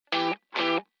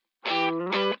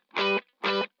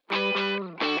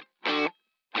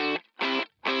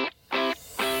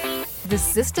The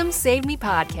Systems Saved Me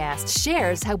podcast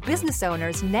shares how business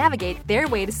owners navigate their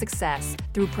way to success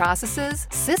through processes,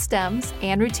 systems,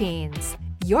 and routines.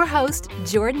 Your host,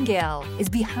 Jordan Gill, is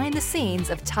behind the scenes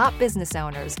of top business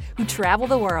owners who travel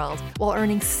the world while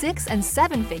earning 6 and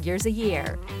 7 figures a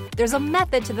year. There's a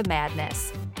method to the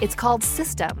madness. It's called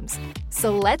systems.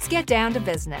 So let's get down to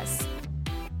business.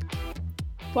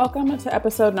 Welcome to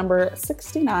episode number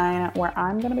 69, where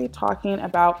I'm going to be talking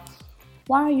about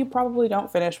why you probably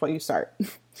don't finish what you start.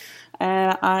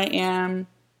 And I am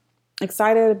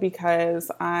excited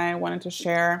because I wanted to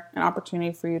share an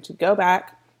opportunity for you to go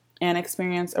back and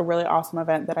experience a really awesome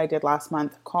event that I did last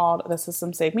month called the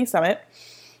Systems Saved Me Summit.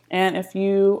 And if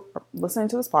you are listening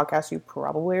to this podcast, you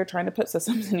probably are trying to put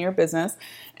systems in your business.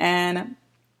 And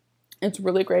it's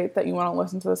really great that you want to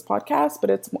listen to this podcast, but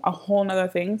it's a whole nother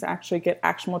thing to actually get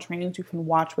actionable trainings you can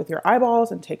watch with your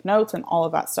eyeballs and take notes and all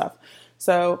of that stuff.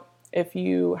 So if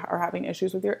you are having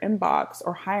issues with your inbox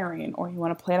or hiring, or you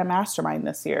want to plan a mastermind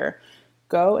this year,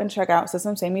 go and check out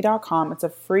systemsaveme.com. It's a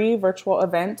free virtual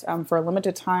event for a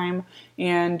limited time,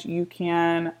 and you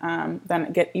can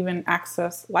then get even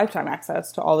lifetime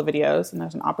access to all the videos, and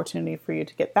there's an opportunity for you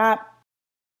to get that.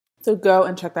 So go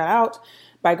and check that out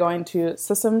by going to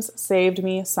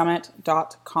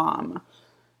systemssavedmesummit.com.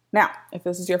 Now, if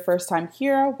this is your first time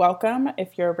here, welcome.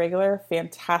 If you're a regular,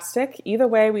 fantastic. Either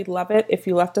way, we'd love it if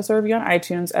you left us a review on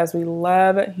iTunes, as we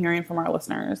love hearing from our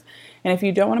listeners. And if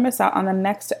you don't want to miss out on the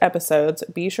next episodes,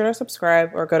 be sure to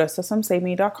subscribe or go to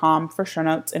systemsaveme.com for show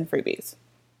notes and freebies.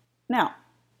 Now,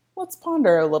 let's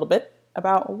ponder a little bit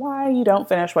about why you don't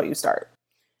finish what you start.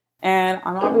 And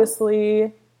I'm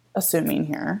obviously assuming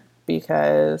here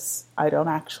because I don't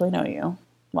actually know you.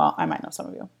 Well, I might know some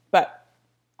of you, but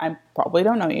I probably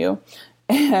don't know you.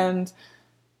 And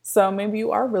so maybe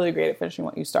you are really great at finishing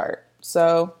what you start.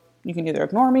 So you can either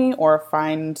ignore me or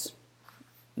find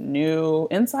new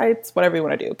insights, whatever you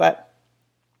want to do. But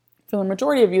for the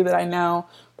majority of you that I know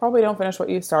probably don't finish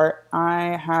what you start,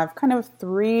 I have kind of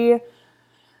 3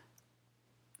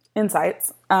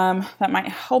 insights that might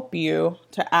help you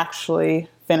to actually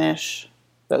finish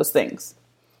those things.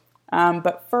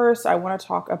 But first, I want to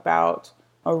talk about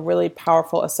a really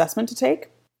powerful assessment to take.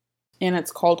 And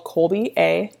it's called Kolbe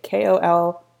A,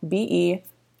 Kolbe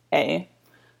A.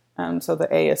 So the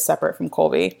A is separate from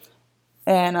Kolbe.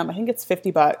 And I think it's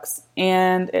 $50.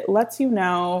 And it lets you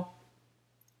know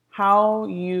how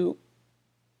you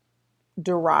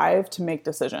derive to make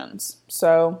decisions.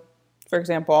 So, for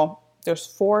example, there's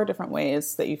 4 different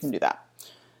ways that you can do that.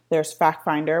 There's Fact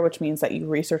Finder, which means that you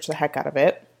research the heck out of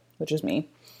it, which is me.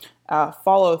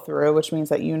 Follow through, which means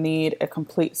that you need a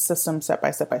complete system step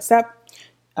by step by step.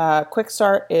 Quick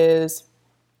Start is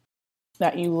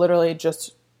that you literally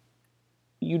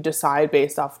you decide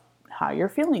based off how you're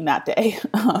feeling that day.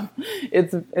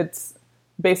 It's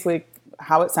basically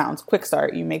how it sounds. Quick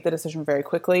Start, you make the decision very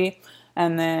quickly.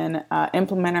 And then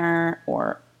Implementer,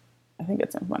 or I think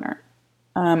it's Implementer.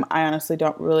 I honestly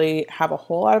don't really have a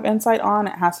whole lot of insight on.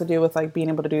 It has to do with like being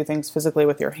able to do things physically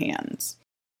with your hands.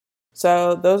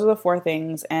 So those are the 4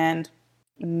 things. And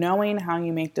knowing how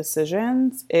you make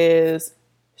decisions is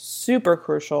super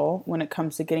crucial when it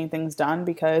comes to getting things done,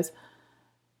 because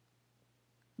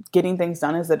getting things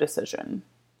done is a decision.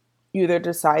 You either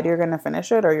decide you're going to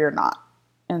finish it or you're not.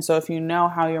 And so if you know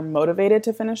how you're motivated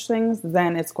to finish things,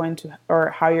 then it's going to,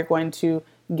 or how you're going to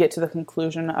get to the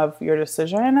conclusion of your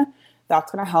decision, that's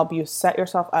going to help you set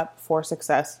yourself up for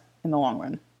success in the long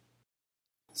run.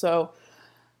 So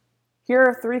here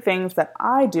are 3 things that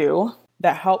I do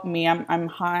that help me. I'm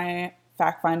high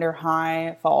Fact Finder,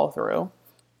 high follow through.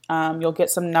 You'll get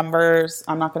some numbers.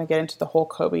 I'm not going to get into the whole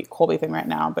Kolbe thing right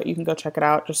now, but you can go check it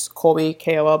out. Just Kolbe,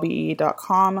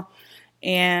 Kolbe.com.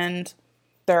 And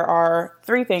there are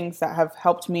 3 things that have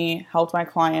helped my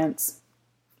clients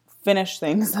finish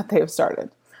things that they've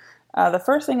started. The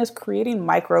first thing is creating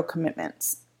micro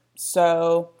commitments.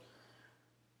 So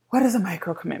what is a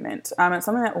micro commitment? It's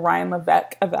something that Ryan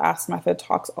Levesque of the Ask Method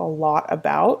talks a lot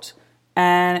about.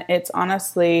 And it's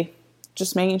honestly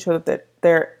just making sure that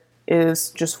there is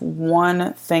just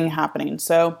one thing happening.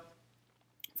 So,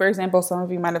 for example, some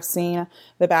of you might have seen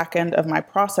the back end of my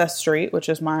Process Street, which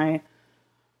is my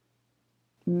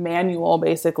manual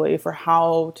basically for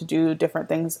how to do different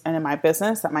things in my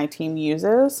business that my team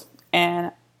uses.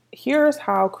 And here's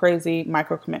how crazy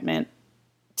micro commitment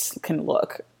can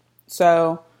look.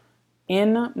 So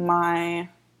in my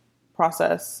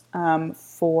process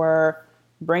for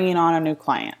bringing on a new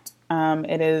client,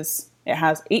 it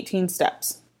has 18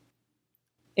 steps.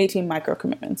 18 micro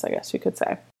commitments, I guess you could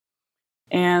say.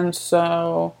 And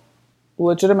so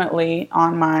legitimately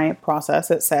on my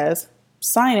process, it says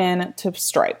sign in to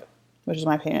Stripe, which is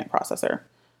my payment processor.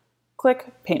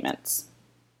 Click payments.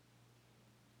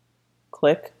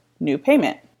 Click new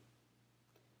payment.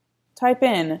 Type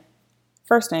in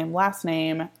first name, last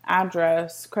name,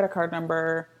 address, credit card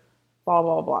number, blah,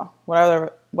 blah, blah,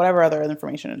 whatever other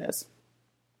information it is.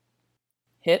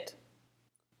 Hit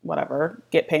whatever,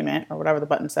 get payment, or whatever the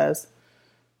button says,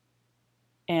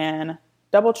 and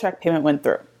double check payment went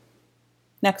through.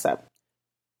 Next up,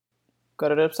 go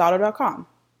to dipsauto.com.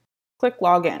 Click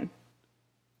login.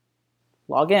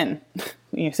 Log in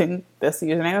using this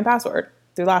username and password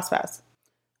through LastPass.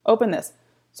 Open this.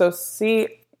 So see,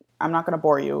 I'm not going to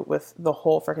bore you with the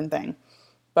whole freaking thing,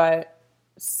 but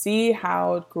see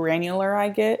how granular I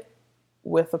get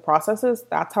with the processes.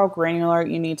 That's how granular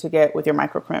you need to get with your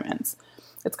micro commitments.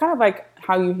 It's kind of like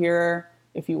how you hear,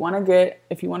 if you want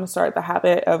to start the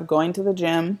habit of going to the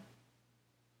gym,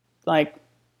 like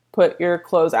put your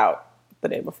clothes out the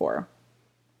day before.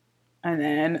 And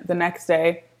then the next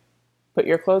day, put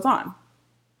your clothes on.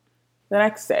 The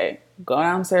next day, go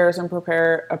downstairs and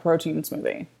prepare a protein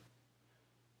smoothie.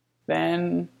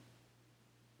 Then,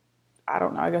 I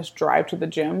don't know, I guess drive to the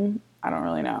gym. I don't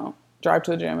really know. Drive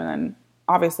to the gym, and then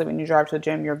obviously when you drive to the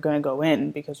gym, you're going to go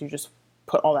in because you just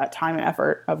put all that time and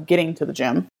effort of getting to the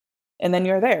gym. And then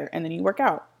you're there, and then you work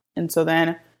out. And so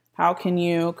then how can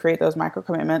you create those micro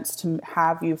commitments to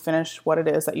have you finish what it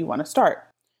is that you want to start?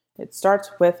 It starts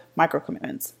with micro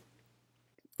commitments.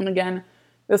 And again,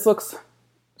 this looks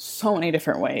so many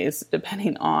different ways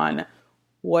depending on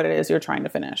what it is you're trying to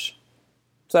finish.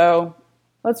 So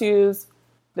let's use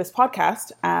this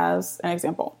podcast as an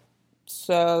example.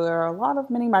 So there are a lot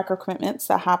of mini micro commitments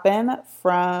that happen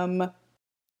from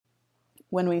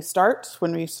when we start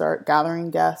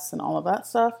gathering guests and all of that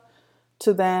stuff,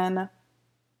 to then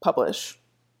publish.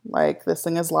 Like this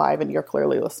thing is live and you're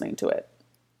clearly listening to it.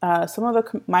 Some of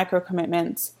the micro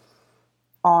commitments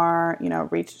are,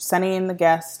 sending the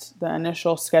guest the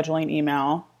initial scheduling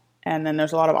email. And then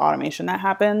there's a lot of automation that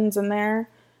happens in there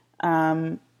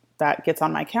that gets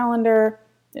on my calendar.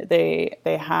 They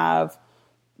have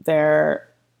their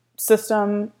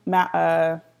system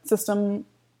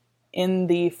in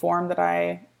the form that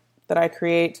I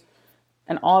create,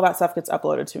 and all that stuff gets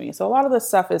uploaded to me. So a lot of this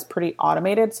stuff is pretty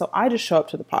automated. So I just show up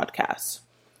to the podcast.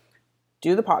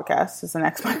 Do the podcast is the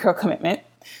next micro commitment.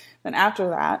 Then after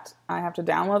that, I have to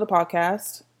download the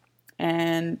podcast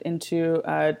and into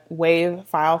a WAV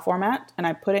file format, and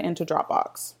I put it into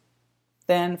Dropbox.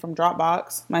 Then from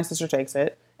Dropbox, my sister takes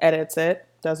it, edits it,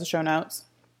 does the show notes,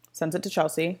 sends it to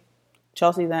Chelsea.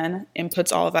 Chelsea then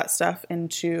inputs all of that stuff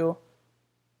into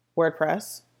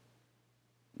WordPress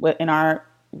in our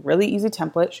really easy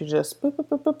template. She just boop, boop,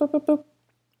 boop, boop, boop, boop, boop.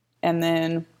 And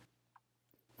then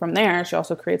from there, she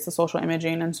also creates the social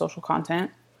imaging and social content.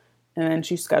 And then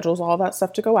she schedules all that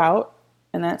stuff to go out,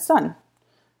 and then it's done.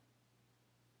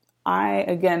 I,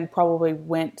 again, probably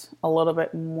went a little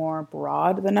bit more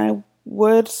broad than I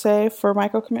would say for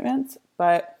micro commitments,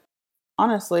 but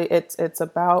honestly, it's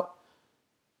about,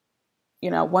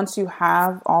 once you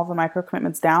have all the micro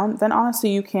commitments down, then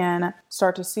honestly, you can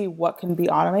start to see what can be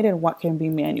automated and what can be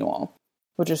manual,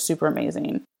 which is super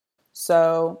amazing.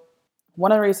 So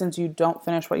one of the reasons you don't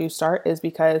finish what you start is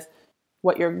because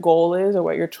what your goal is or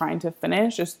what you're trying to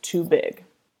finish is too big.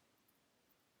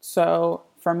 So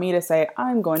for me to say,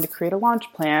 I'm going to create a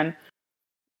launch plan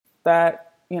that,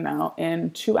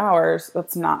 in 2 hours,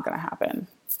 that's not going to happen.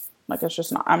 Like, it's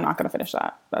just not, I'm not going to finish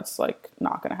that. That's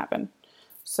not going to happen.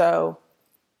 So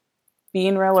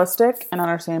being realistic and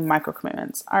understanding micro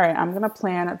commitments. All right, I'm going to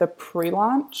plan the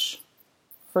pre-launch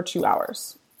for 2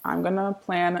 hours. I'm going to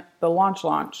plan the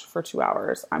launch for 2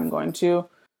 hours. I'm going to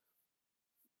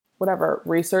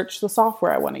research the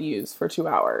software I want to use for 2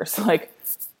 hours, like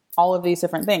all of these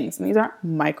different things. And these aren't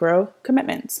micro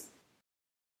commitments.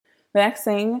 The next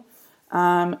thing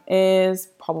is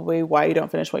probably why you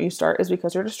don't finish what you start is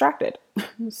because you're distracted.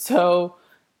 So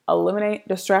eliminate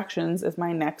distractions is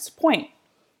my next point.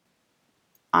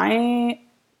 I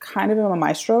kind of am a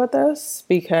maestro at this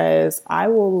because I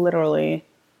will literally,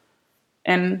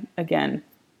 and again,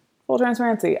 full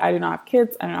transparency, I do not have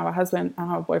kids, I don't have a husband, I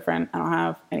don't have a boyfriend, I don't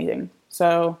have anything.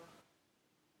 So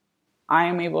I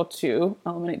am able to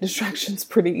eliminate distractions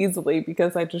pretty easily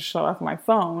because I just shut off my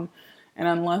phone. And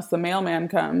unless the mailman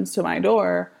comes to my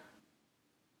door,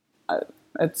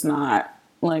 it's not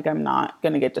like I'm not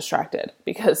going to get distracted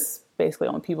because basically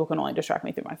people can only distract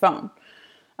me through my phone.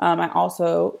 I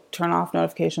also turn off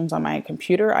notifications on my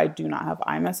computer. I do not have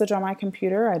iMessage on my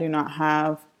computer. I do not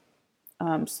have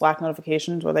Slack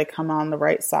notifications where they come on the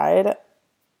right side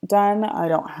done. I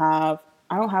don't have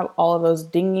all of those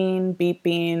dinging,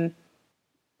 beeping,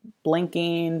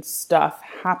 blinking stuff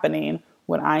happening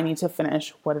when I need to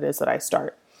finish what it is that I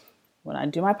start. When I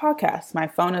do my podcast, my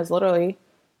phone is literally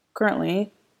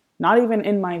currently not even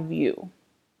in my view.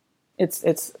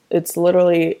 It's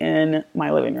literally in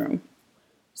my living room.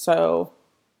 So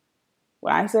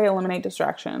when I say eliminate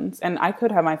distractions, and I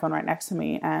could have my phone right next to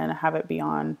me and have it be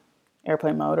on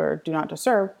airplane mode or do not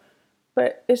disturb,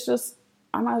 but it's just,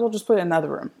 I might as well just put it in another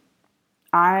room.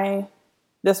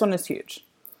 This one is huge.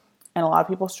 And a lot of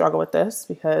people struggle with this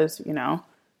because,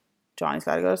 Johnny's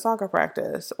got to go to soccer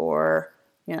practice, or,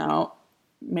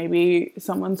 maybe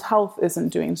someone's health isn't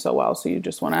doing so well. So you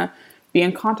just want to be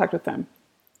in contact with them.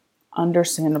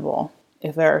 Understandable.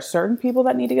 If there are certain people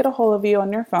that need to get a hold of you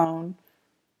on your phone,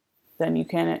 then you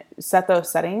can set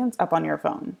those settings up on your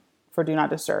phone for do not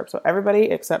disturb. So everybody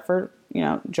except for,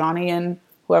 Johnny and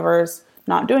whoever's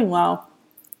not doing well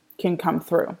can come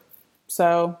through.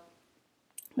 So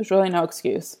there's really no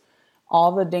excuse.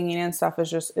 All the dinging and stuff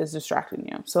is distracting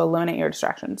you. So eliminate your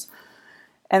distractions.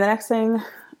 And the next thing,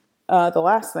 the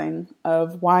last thing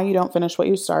of why you don't finish what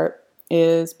you start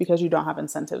is because you don't have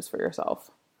incentives for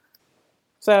yourself.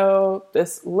 So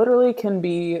this literally can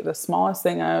be the smallest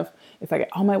thing of, if I get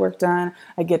all my work done,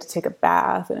 I get to take a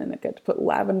bath and I get to put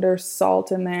lavender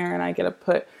salt in there, and I get to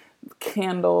put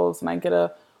candles, and I get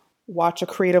to watch a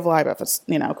Creative Live if it's,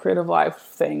 Creative Live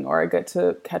thing, or I get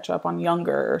to catch up on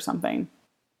Younger or something.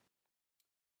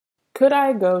 Could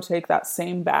I go take that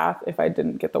same bath if I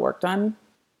didn't get the work done?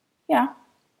 Yeah.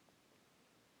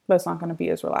 But it's not going to be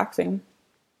as relaxing.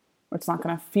 It's not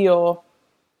going to feel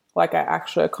like I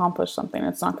actually accomplished something.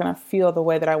 It's not going to feel the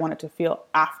way that I want it to feel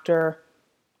after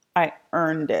I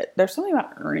earned it. There's something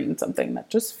about earning something that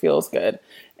just feels good.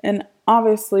 And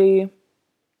obviously,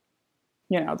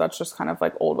 that's just kind of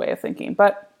like old way of thinking,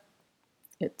 but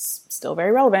it's still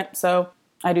very relevant. So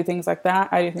I do things like that.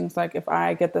 I do things like, if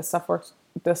I get this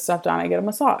stuff done, I get a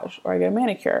massage, or I get a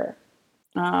manicure,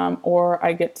 or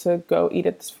I get to go eat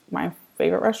at my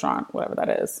favorite restaurant, whatever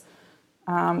that is.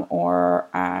 Or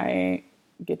I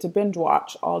get to binge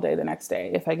watch all day the next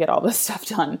day if I get all this stuff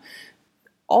done.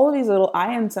 All of these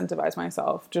I incentivize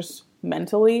myself just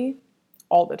mentally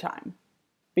all the time.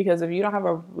 Because if you don't have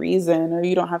a reason, or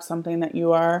you don't have something that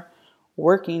you are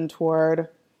working toward,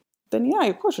 then yeah,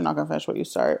 of course you're not going to finish what you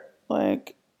start.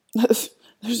 Like,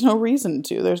 there's no reason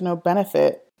to. There's no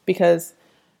benefit. Because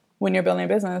when you're building a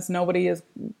business, nobody is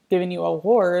giving you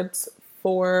awards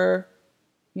for,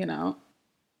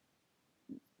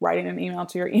 writing an email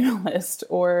to your email list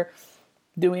or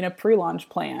doing a pre-launch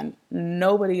plan.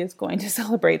 Nobody is going to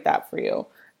celebrate that for you.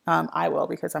 I will,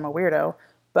 because I'm a weirdo,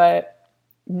 but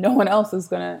no one else is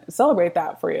going to celebrate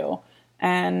that for you.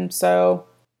 And so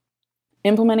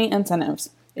implementing incentives.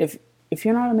 If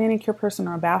you're not a manicure person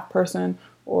or a bath person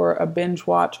or a binge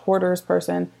watch hoarders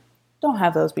person, don't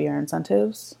have those be your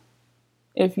incentives.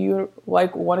 If you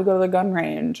want to go to the gun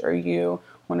range, or you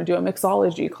want to do a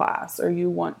mixology class, or you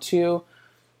want to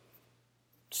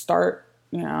start,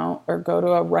 or go to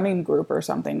a running group or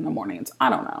something in the mornings. I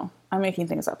don't know. I'm making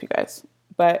things up, you guys,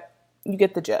 but you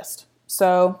get the gist.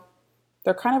 So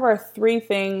there kind of are 3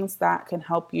 things that can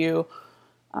help you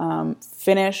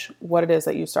finish what it is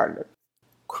that you started.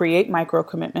 Create micro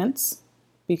commitments,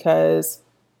 because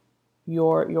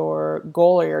your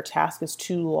goal or your task is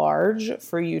too large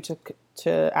for you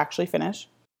to actually finish.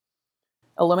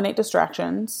 Eliminate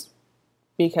distractions,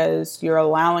 because you're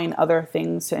allowing other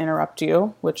things to interrupt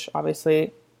you, which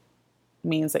obviously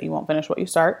means that you won't finish what you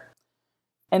start.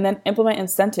 And then implement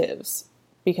incentives,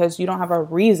 because you don't have a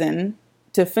reason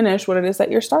to finish what it is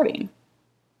that you're starting.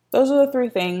 Those are the 3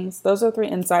 things. Those are the 3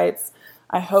 insights.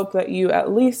 I hope that you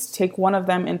at least take one of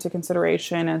them into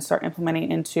consideration and start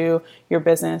implementing into your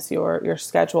business, your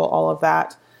schedule, all of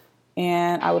that.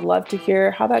 And I would love to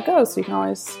hear how that goes. So you can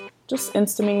always just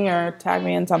Insta me or tag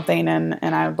me in something, and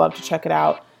I would love to check it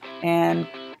out. And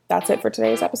that's it for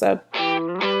today's episode.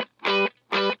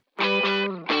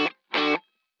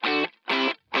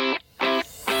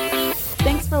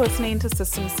 Thanks for listening to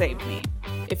System Saved Me.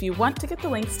 If you want to get the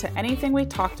links to anything we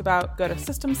talked about, go to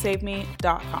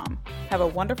systemsaveme.com. Have a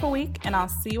wonderful week, and I'll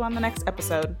see you on the next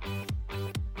episode.